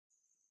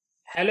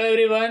Hello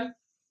everyone.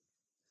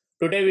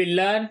 Today we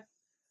learn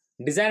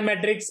design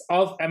matrix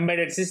of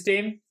embedded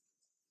system,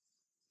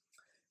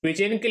 which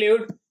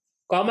include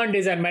common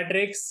design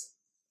matrix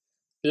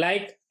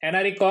like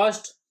NRE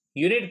cost,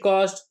 unit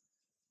cost,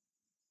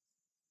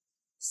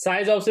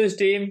 size of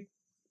system,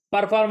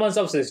 performance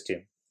of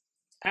system,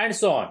 and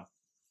so on.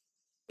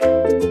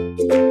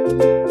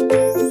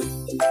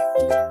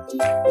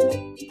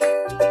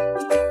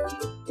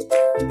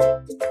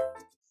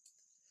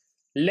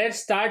 Let's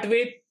start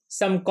with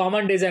some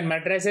common design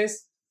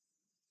matrices.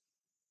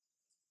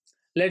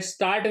 Let's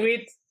start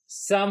with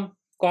some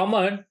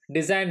common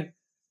design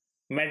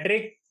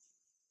metric.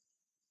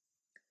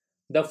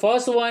 The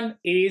first one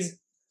is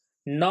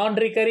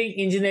non-recurring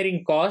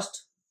engineering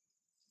cost,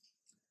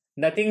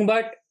 nothing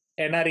but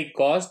NRE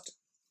cost.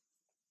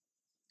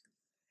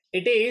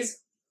 It is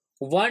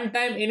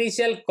one-time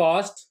initial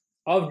cost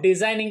of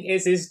designing a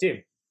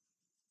system.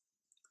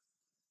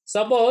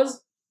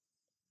 Suppose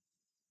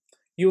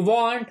you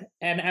want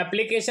an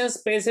application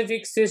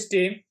specific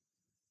system,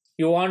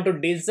 you want to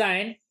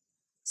design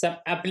some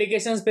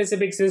application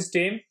specific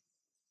system,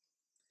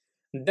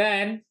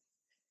 then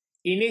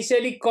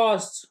initially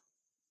cost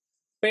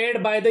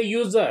paid by the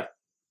user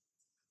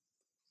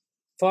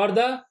for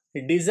the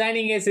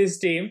designing a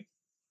system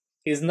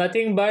is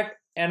nothing but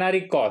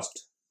NRE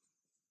cost.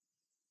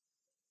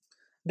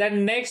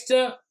 Then next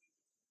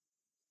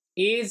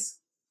is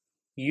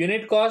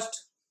unit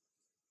cost,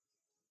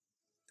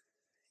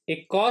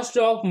 a cost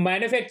of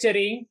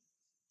manufacturing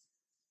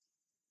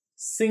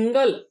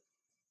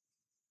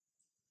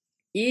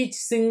each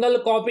single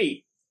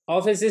copy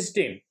of a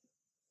system.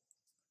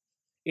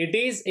 It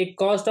is a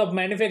cost of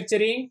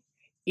manufacturing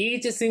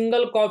each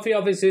single copy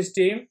of a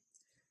system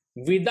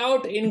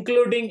without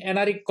including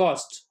NRE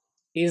cost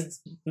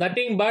is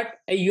nothing but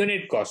a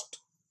unit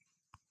cost.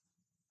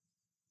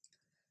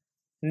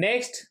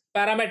 Next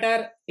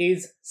parameter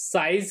is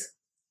size.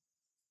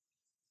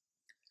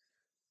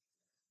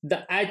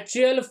 The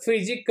actual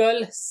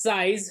physical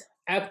size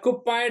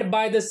occupied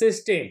by the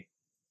system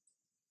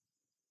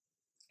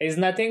is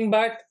nothing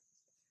but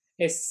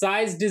a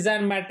size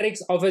design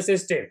matrix of a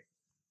system.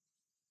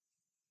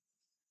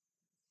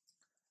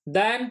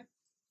 Then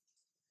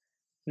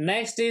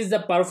next is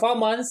the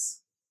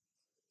performance.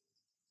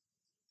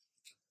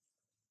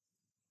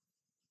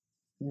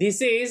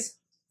 This is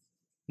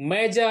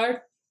measured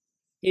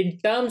in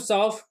terms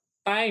of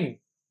time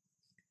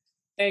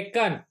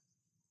taken,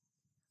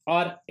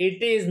 or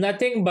it is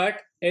nothing but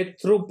a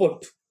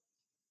throughput.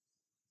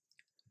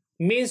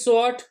 Means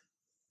what?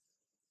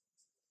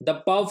 The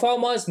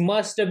performance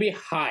must be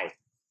high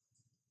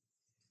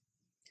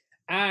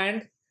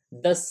and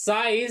the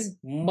size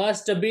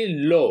must be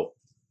low.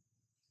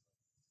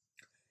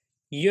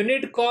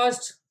 Unit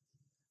cost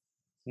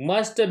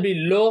must be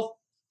low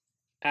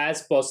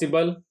as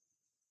possible,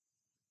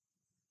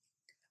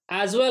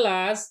 as well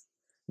as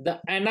the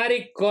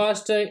NRE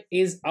cost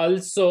is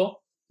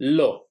also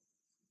low.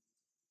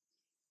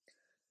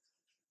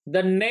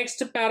 The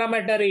next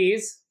parameter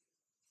is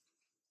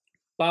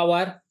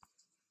power.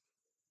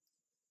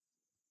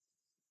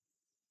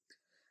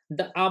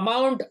 The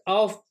amount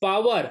of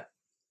power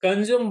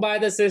consumed by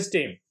the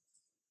system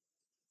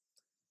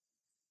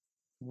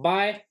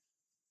by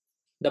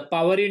the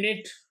power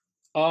unit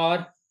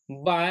or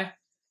by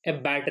a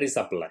battery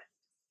supply.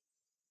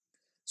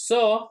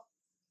 So,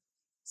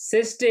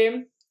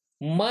 system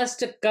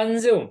must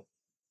consume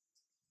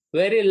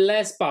very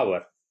less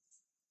power.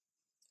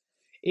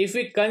 If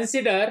we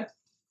consider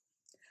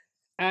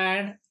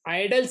an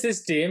idle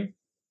system,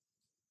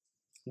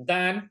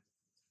 then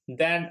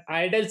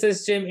idle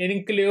system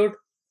include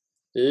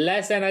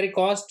less NRE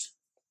cost,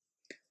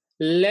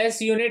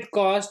 less unit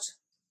cost,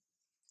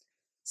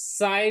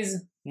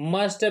 size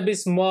must be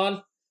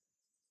small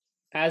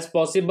as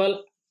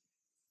possible,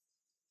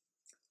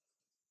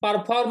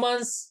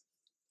 performance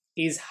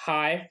is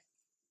high,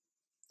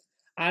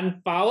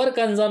 and power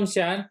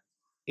consumption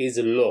is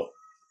low.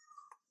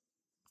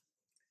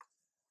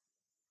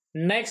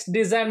 Next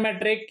design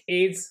metric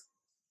is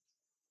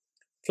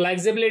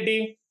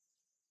flexibility.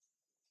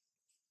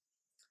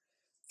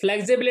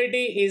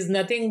 Flexibility is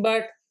nothing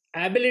but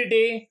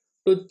ability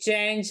to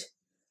change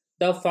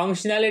the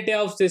functionality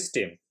of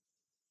system.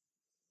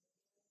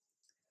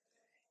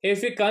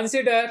 If we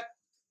consider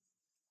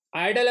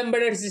idle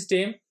embedded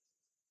system,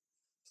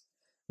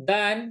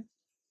 then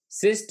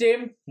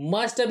system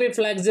must be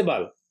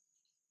flexible.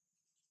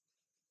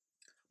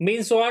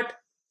 Means what?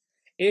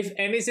 If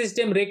any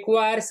system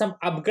requires some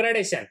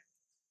upgradation,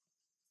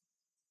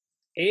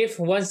 if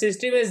one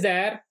system is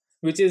there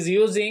which is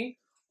using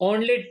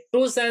only 2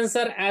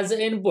 sensors as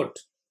input,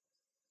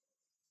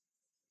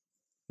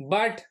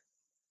 but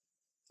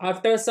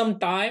after some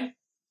time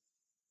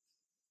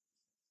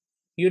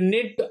you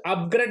need to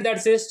upgrade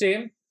that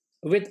system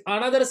with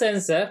another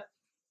sensor.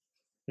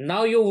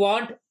 Now you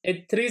want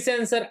a 3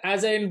 sensor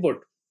as an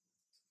input.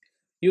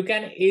 You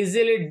can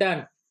easily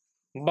done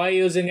by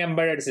using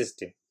embedded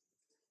system.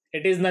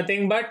 It is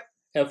nothing but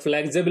a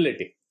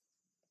flexibility.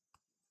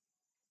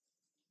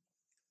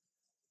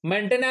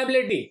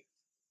 Maintainability.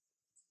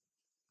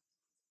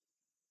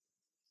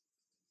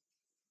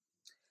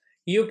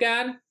 you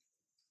can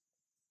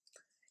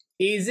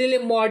easily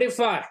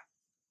modify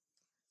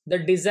the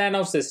design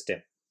of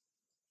system,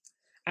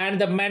 and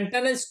the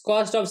maintenance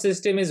cost of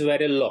system is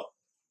very low.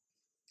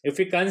 If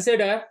we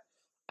consider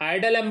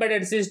idle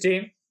embedded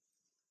system,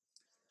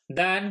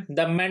 then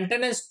the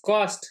maintenance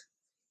cost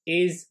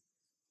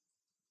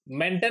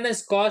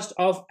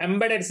of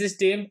embedded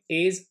system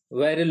is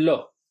very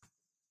low.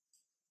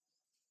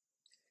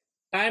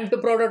 Time to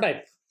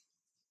prototype.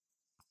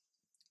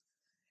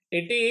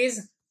 It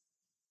is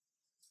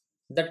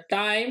the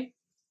time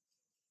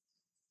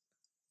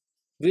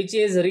which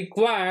is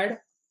required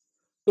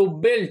to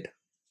build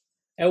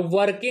a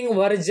working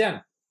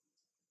version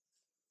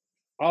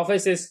of a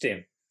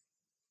system.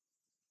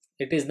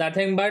 It is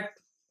nothing but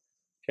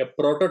a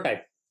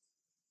prototype.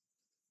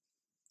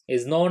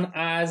 Is known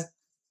as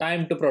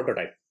time to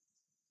prototype.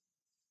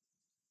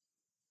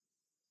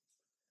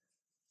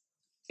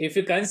 If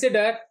you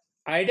consider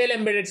idle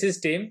embedded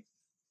system,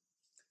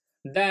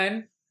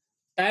 then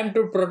time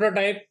to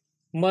prototype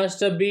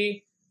must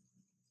be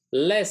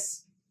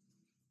less.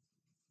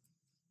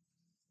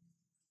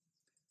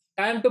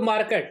 Time to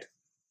market.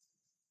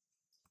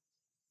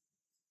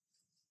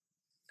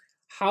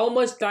 How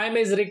much time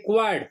is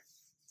required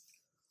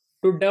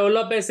to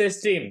develop a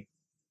system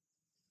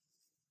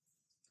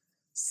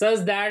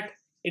such that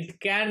it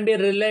can be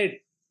released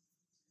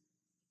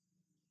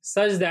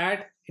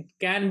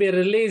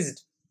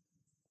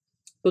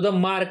to the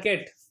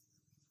market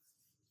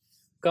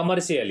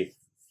commercially?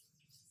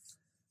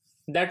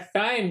 That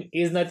time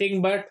is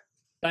nothing but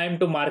time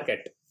to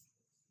market.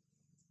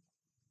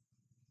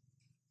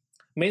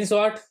 Means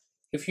what?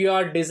 If you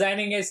are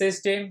designing a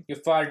system,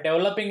 if you are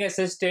developing a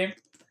system,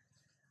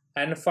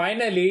 and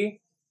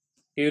finally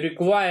you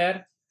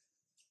require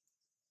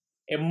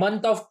a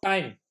month of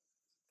time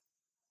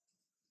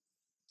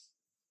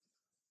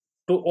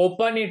to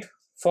open it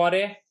for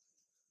a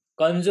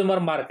consumer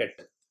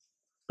market,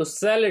 to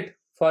sell it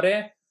for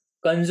a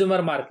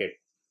consumer market,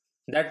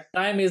 that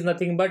time is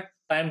nothing but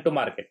time to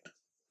market.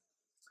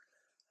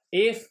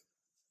 If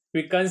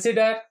we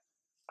consider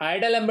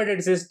idle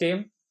embedded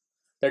system,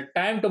 the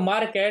time to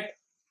market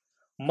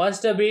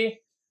must be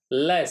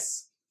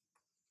less.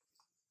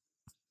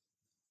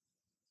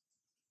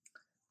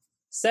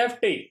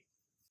 Safety.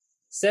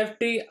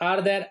 Safety,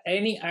 are there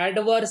any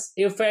adverse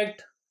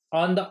effect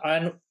on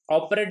the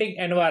operating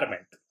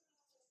environment?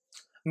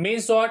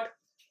 Means what?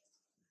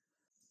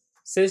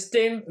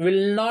 System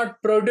will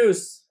not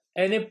produce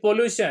any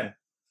pollution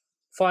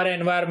for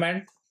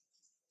environment,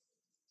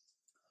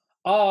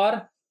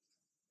 or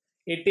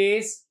it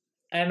is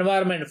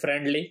environment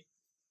friendly.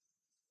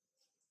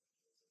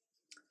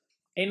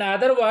 In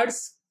other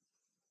words,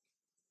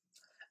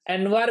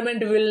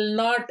 environment will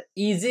not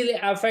easily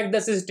affect the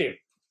system.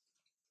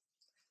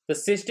 The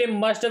system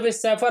must be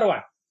safer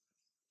one.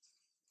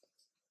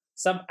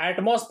 Some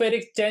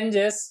atmospheric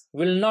changes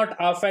will not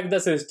affect the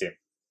system.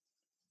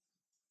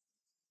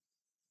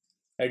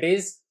 It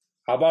is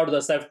about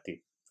the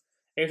safety.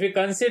 If we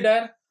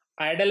consider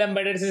idle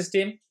embedded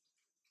system,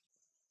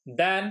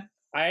 then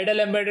idle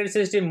embedded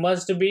system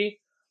must be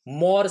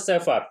more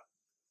safer.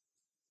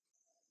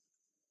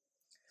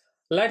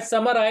 Let's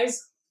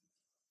summarize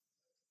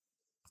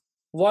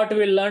what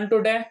we learned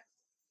today.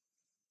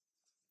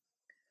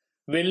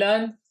 We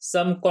learn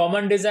some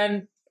common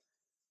design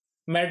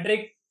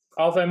metric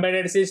of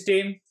embedded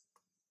system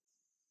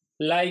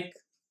like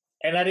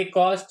NRE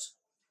cost,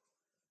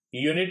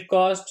 unit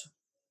cost,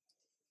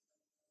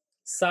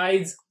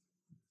 size,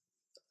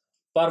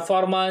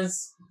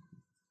 performance,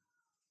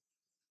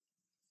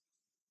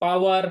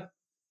 power,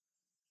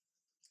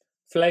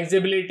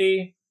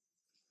 flexibility,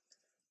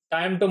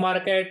 time to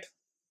market,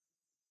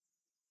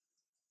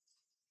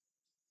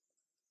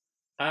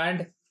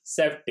 and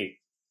safety.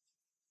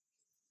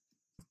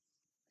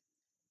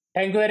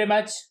 Thank you very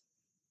much.